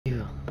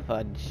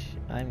Fudge.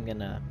 I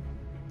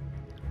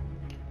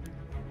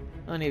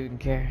don't even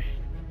care.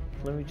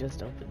 Let me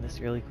just open this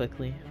really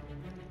quickly.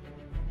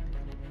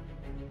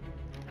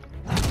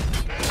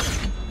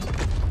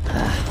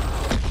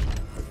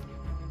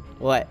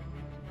 What?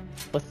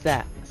 What's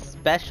that?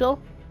 Special?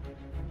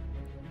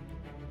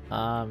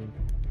 I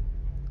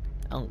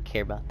don't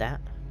care about that.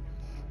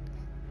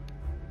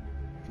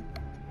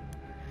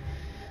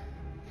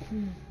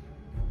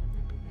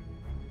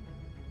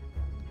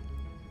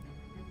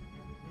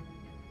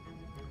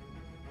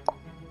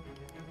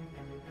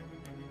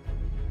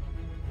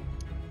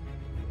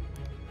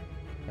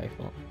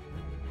 Rifle.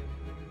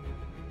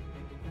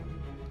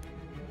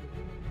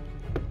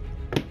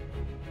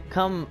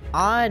 Come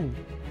on!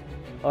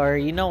 Or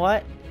you know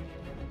what?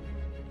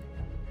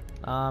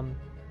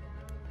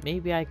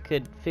 Maybe I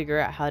could figure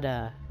out how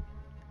to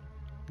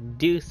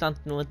do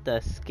something with the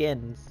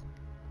skins.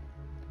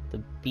 The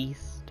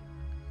beast.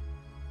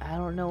 I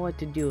don't know what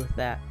to do with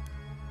that.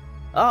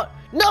 Oh,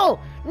 no!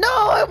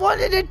 No! I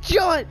wanted to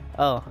join!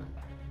 Oh.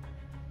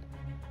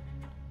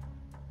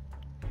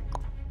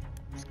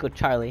 Let's go,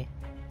 Charlie.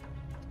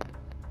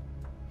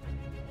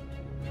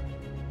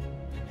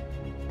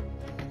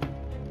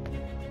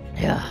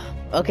 Yeah.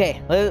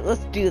 Okay,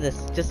 let's do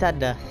this. Just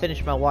had to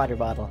finish my water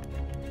bottle.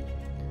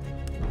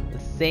 The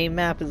same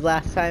map as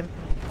last time.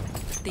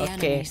 The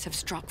enemies have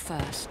struck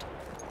first.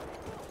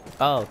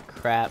 Oh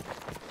crap!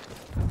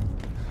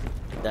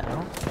 What the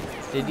hell?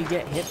 Did he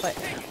get hit by?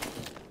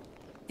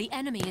 The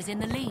enemy is in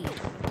the lead.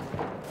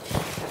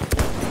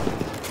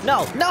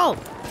 No! No!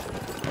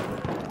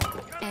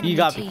 Enemy You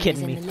gotta be team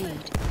kidding is me! in the lead.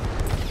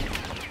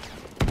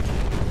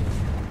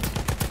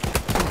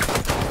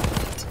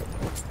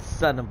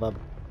 Son of a...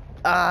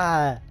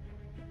 Ah!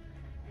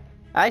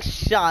 I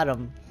shot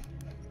him.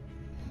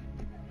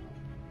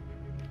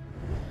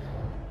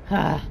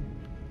 Ah.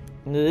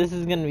 This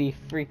is gonna be a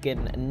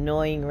freaking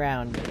annoying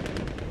round.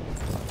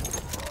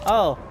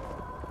 Oh.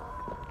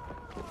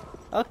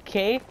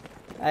 Okay.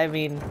 I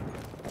mean,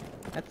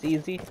 that's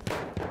easy.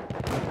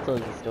 Let's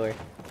close this door.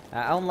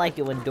 I don't like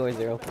it when doors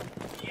are open.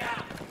 Get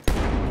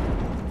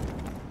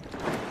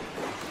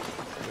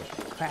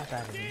the crap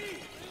out of me.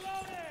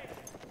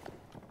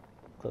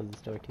 Close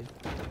this door too.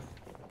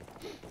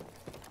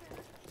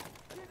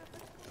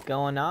 What's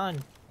going on?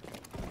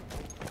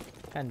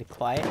 Kinda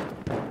quiet.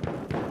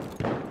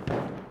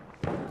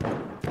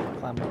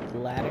 Climb up the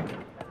ladder.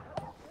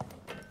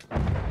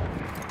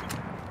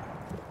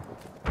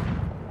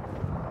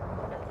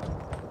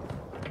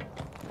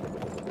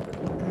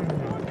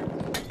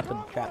 Put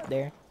the trap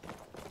there.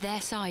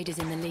 Their side is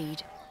in the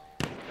lead.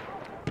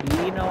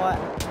 You know what?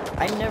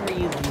 I never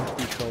use these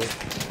decoys.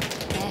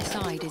 Their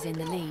side is in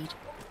the lead.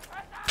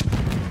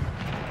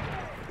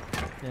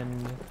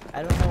 And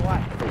I don't know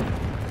why.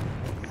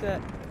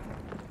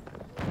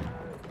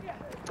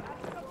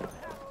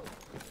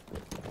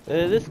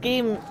 This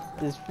game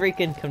is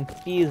freaking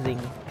confusing.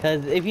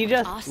 Cause if you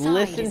just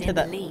listen to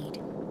the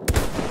lead.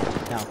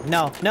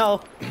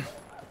 No.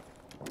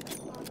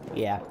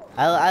 Yeah,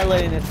 I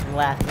learned this from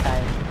last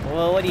time.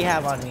 Well, what do you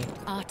have on me?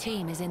 Our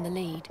team is in the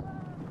lead.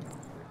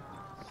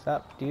 What's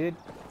up, dude?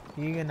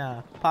 You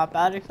gonna pop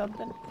out or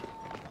something?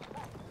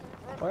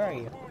 Where are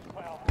you?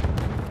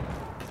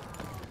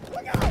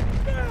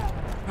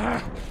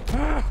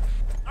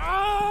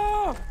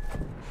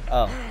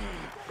 Oh.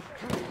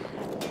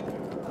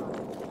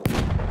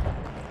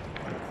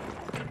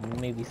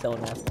 Maybe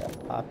someone wants to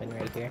pop in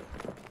right here.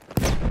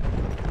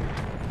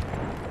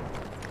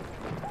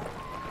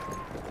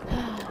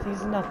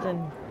 There's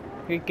nothing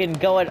freaking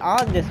going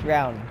on this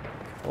round.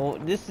 Oh,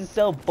 this is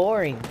so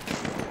boring.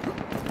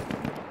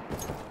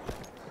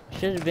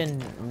 Should have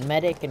been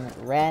medic and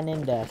ran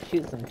in to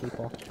shoot some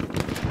people.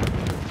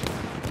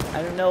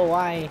 I don't know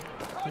why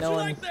no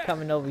one's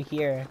coming over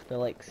here to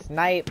like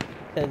snipe,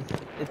 because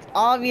it's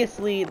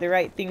obviously the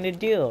right thing to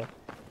do.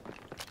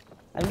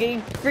 I'm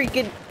getting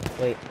freaking...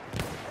 Wait.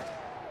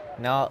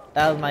 No,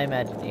 that was my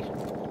imagination.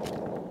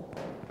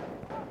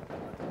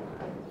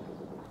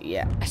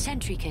 Yeah. A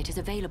sentry kit is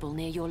available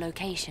near your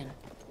location.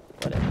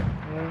 Whatever.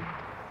 Well,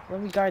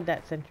 let me guard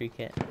that sentry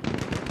kit.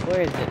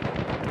 Where is it?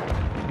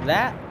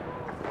 That?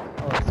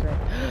 Oh, it's right.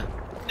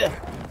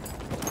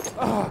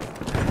 Ah!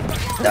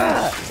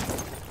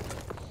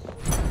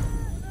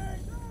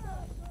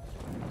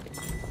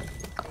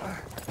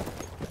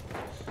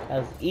 That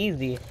was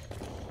easy.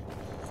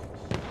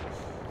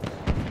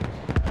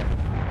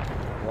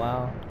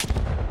 Wow.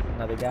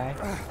 Another guy.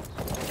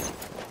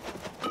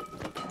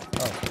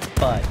 Oh,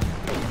 fudge.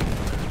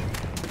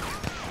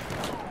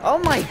 Oh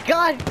my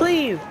god,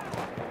 please!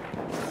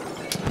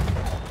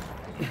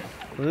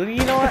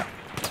 You know what?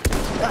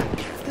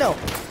 No!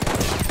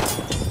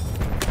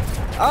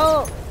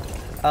 Oh!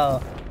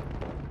 Oh.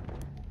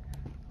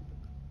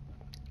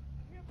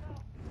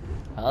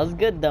 That was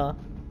good though.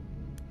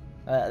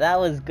 That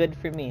was good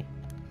for me.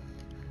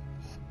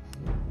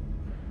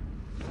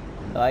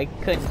 So I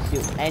couldn't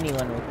shoot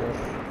anyone with this.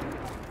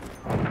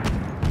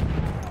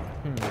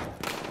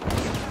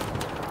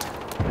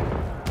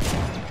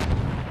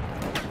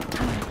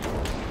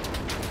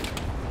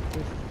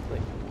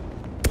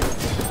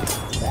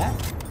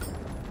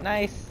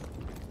 Nice.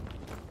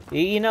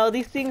 You know,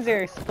 these things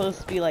are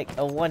supposed to be like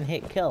a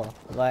one-hit kill,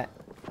 but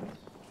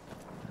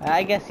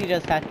I guess you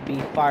just have to be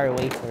far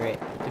away for it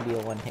to be a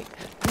one-hit.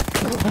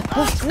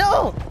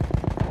 No!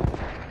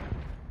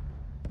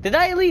 Did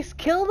I at least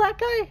kill that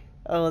guy?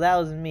 Oh, that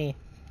was me.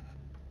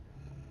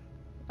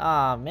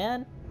 Aw,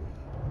 man.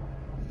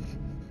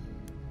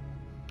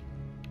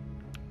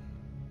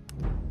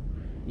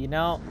 You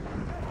know,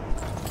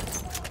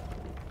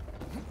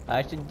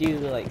 I should do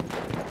like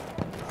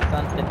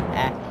something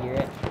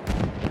accurate.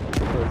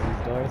 Close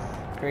these doors,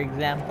 for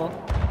example.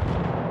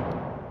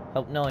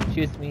 Hope no one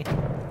shoots me.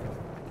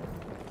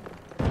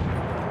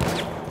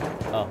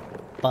 Oh,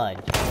 fudge.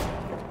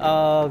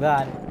 Oh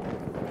god.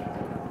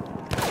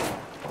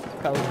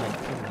 Probably my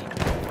teammate.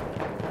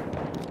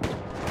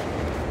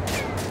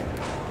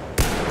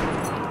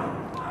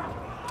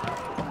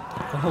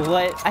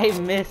 What? I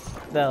missed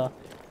though.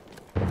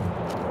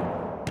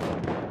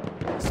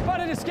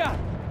 Spotted a scout.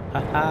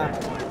 Haha.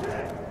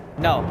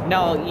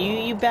 No,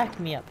 you backed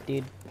me up,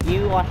 dude.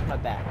 You watch my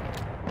back.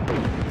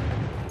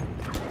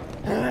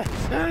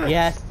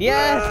 Yes.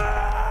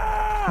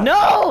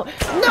 No!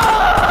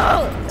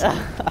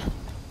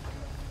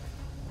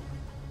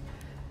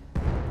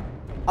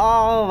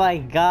 Oh my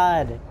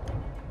god.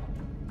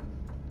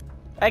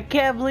 I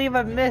can't believe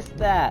I missed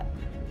that.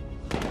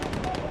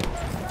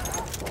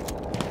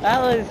 That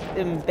was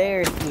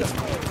embarrassing.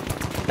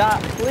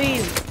 Stop,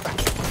 please.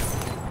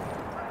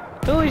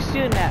 Who is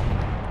shooting at me?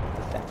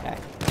 It's that guy.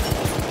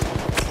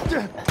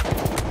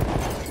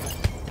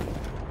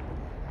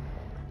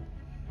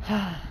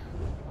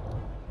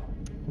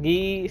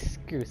 The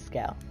screw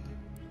scout.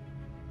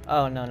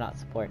 Oh no, not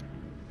support.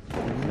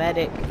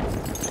 Medic.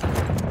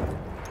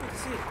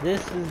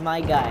 This is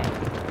my guy.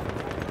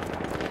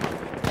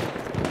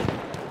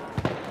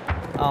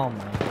 Oh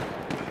my.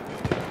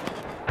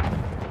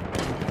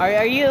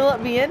 Are you gonna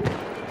let me in?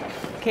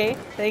 Okay,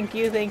 thank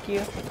you.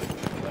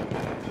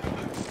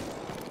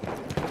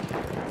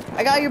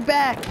 I got your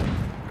back.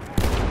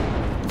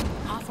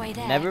 Halfway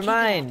there. Never keep it up.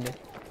 mind.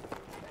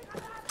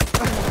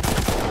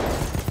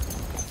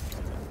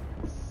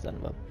 Son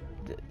of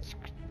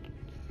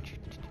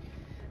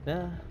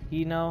a.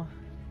 You know,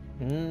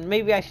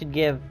 maybe I should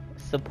give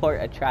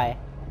support a try.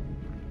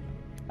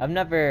 I've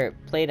never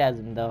played as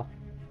him though.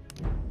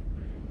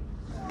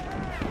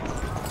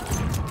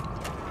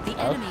 The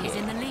enemy is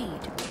in the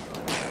lead.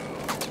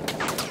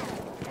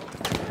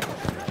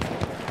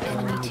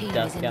 Enemy team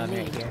Duck is in down the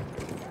right lead. here.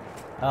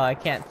 Oh, I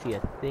can't see a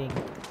thing.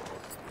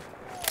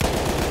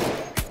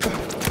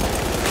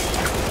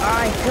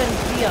 I couldn't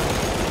see him.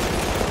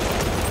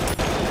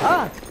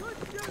 Ah!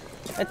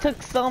 It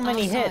took so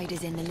many Our hits. side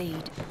is in the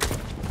lead.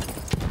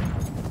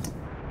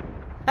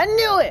 I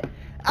knew it!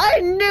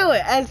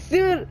 As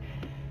soon.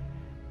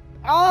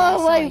 Our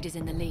Oh my! side is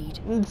in the lead.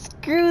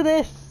 Screw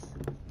this!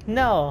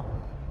 No.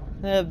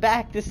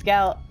 Back to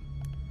scout.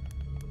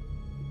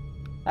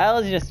 I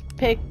was just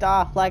picked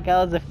off like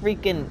I was a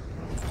freaking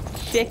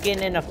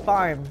chicken in a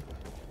farm.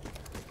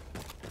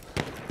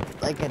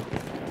 Like a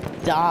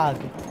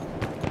dog.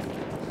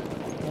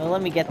 Well,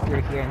 let me get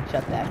through here and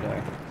shut that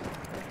door.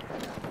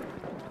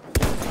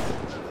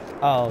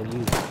 Oh,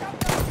 you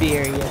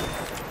serious?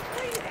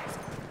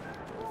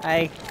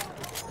 I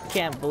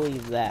can't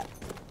believe that.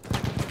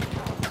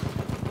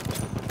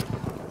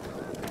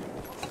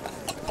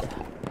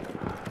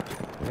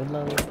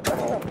 Reload.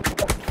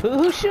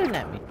 Who's shooting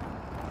at me?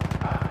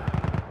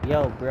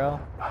 Yo, bro.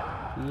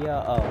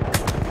 Yo. Oh.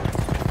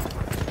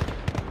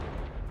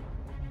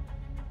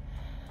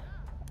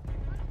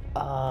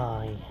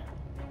 Oh. Yeah.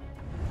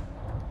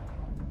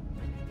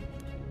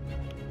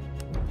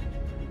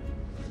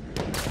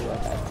 You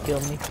about to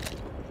kill me?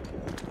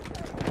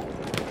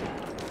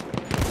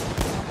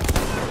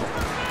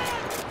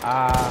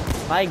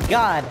 My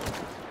God!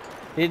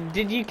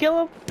 Did you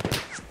kill him?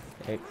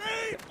 Hey,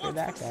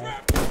 that guy.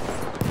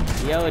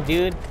 Yo,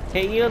 dude,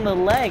 hit you in the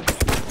leg.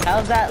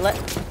 How's that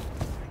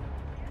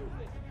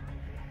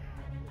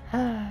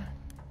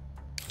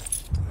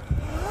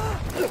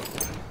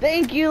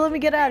Thank you, let me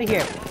get out of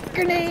here.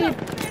 Grenade!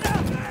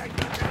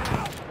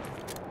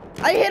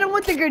 I hit him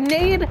with the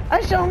grenade!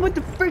 I shot him with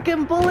the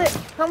freaking bullet!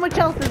 How much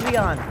health is he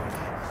on?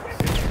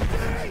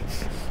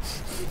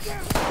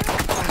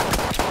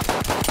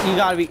 You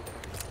gotta be...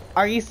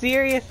 Are you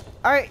serious?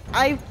 Alright,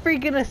 I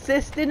freaking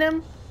assisted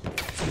him?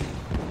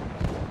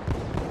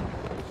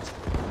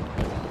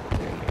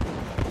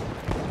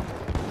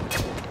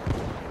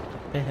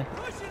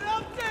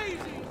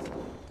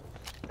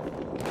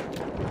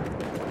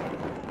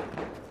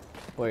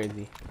 Where is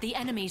he? The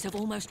enemies have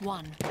almost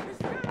won.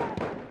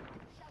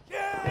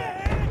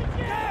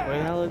 Where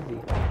the hell is he?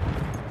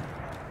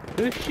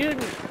 Who's shooting?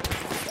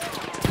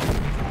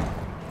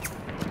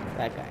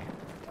 That guy.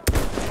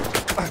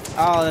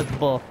 Oh, that's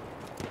bull.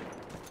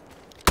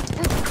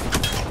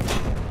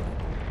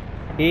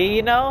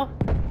 You know,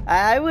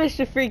 I wish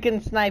a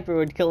freaking sniper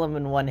would kill him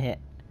in one hit.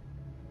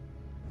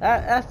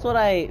 That's what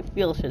I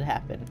feel should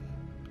happen.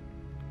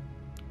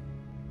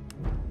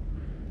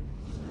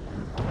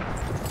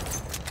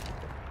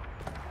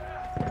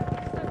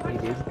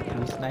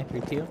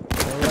 sniper too.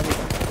 So let me go.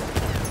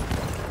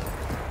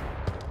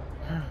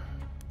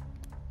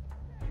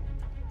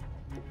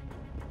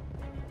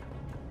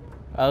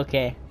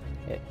 Okay,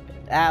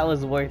 that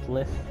was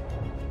worthless.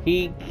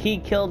 He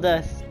killed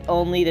us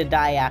only to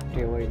die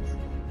afterwards.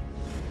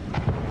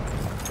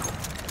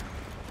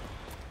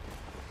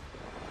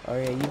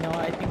 Alright, you know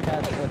what? I think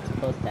that's what's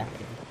supposed to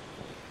happen.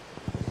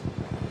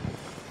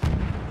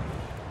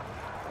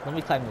 Let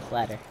me climb this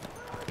ladder.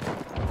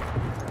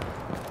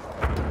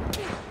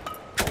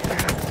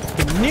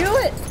 Knew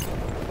it!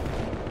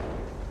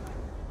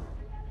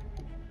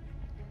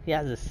 He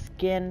has a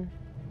skin.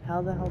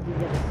 How the hell did he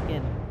get a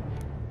skin?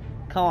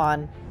 Come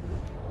on.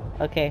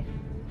 Okay.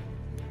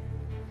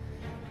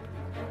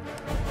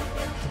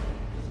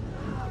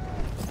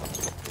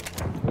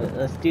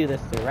 Let's do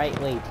this the right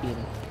way, team.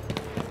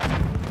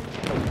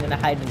 I'm gonna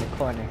hide in the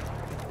corner.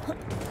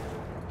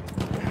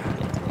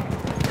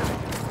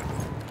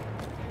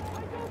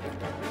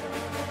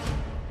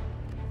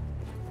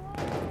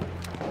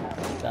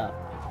 What's up?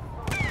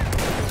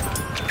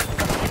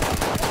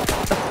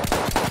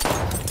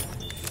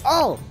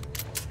 Oh!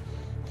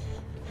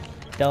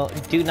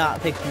 Do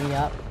not pick me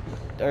up.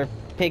 Or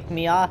pick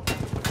me off.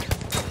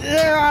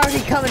 They're already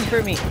coming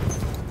for me!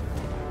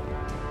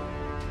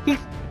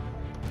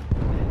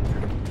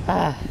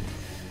 Ah.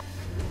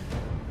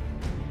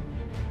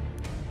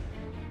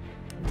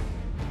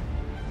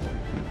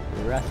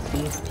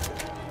 Rusty.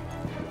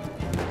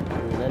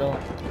 Little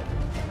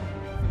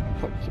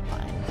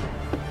porcupine.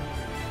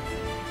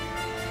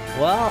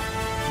 Well,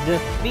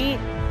 defeat.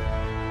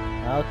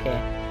 Okay.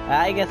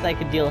 I guess I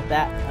could deal with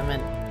that.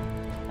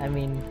 I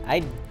mean,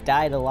 I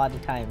died a lot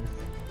of times.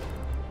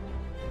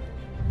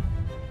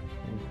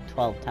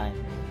 12 times.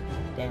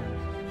 Damn.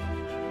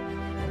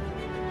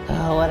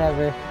 Oh,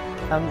 whatever.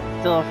 I'm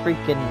still a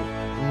freaking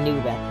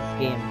noob at this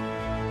game.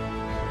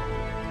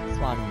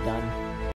 So I'm done.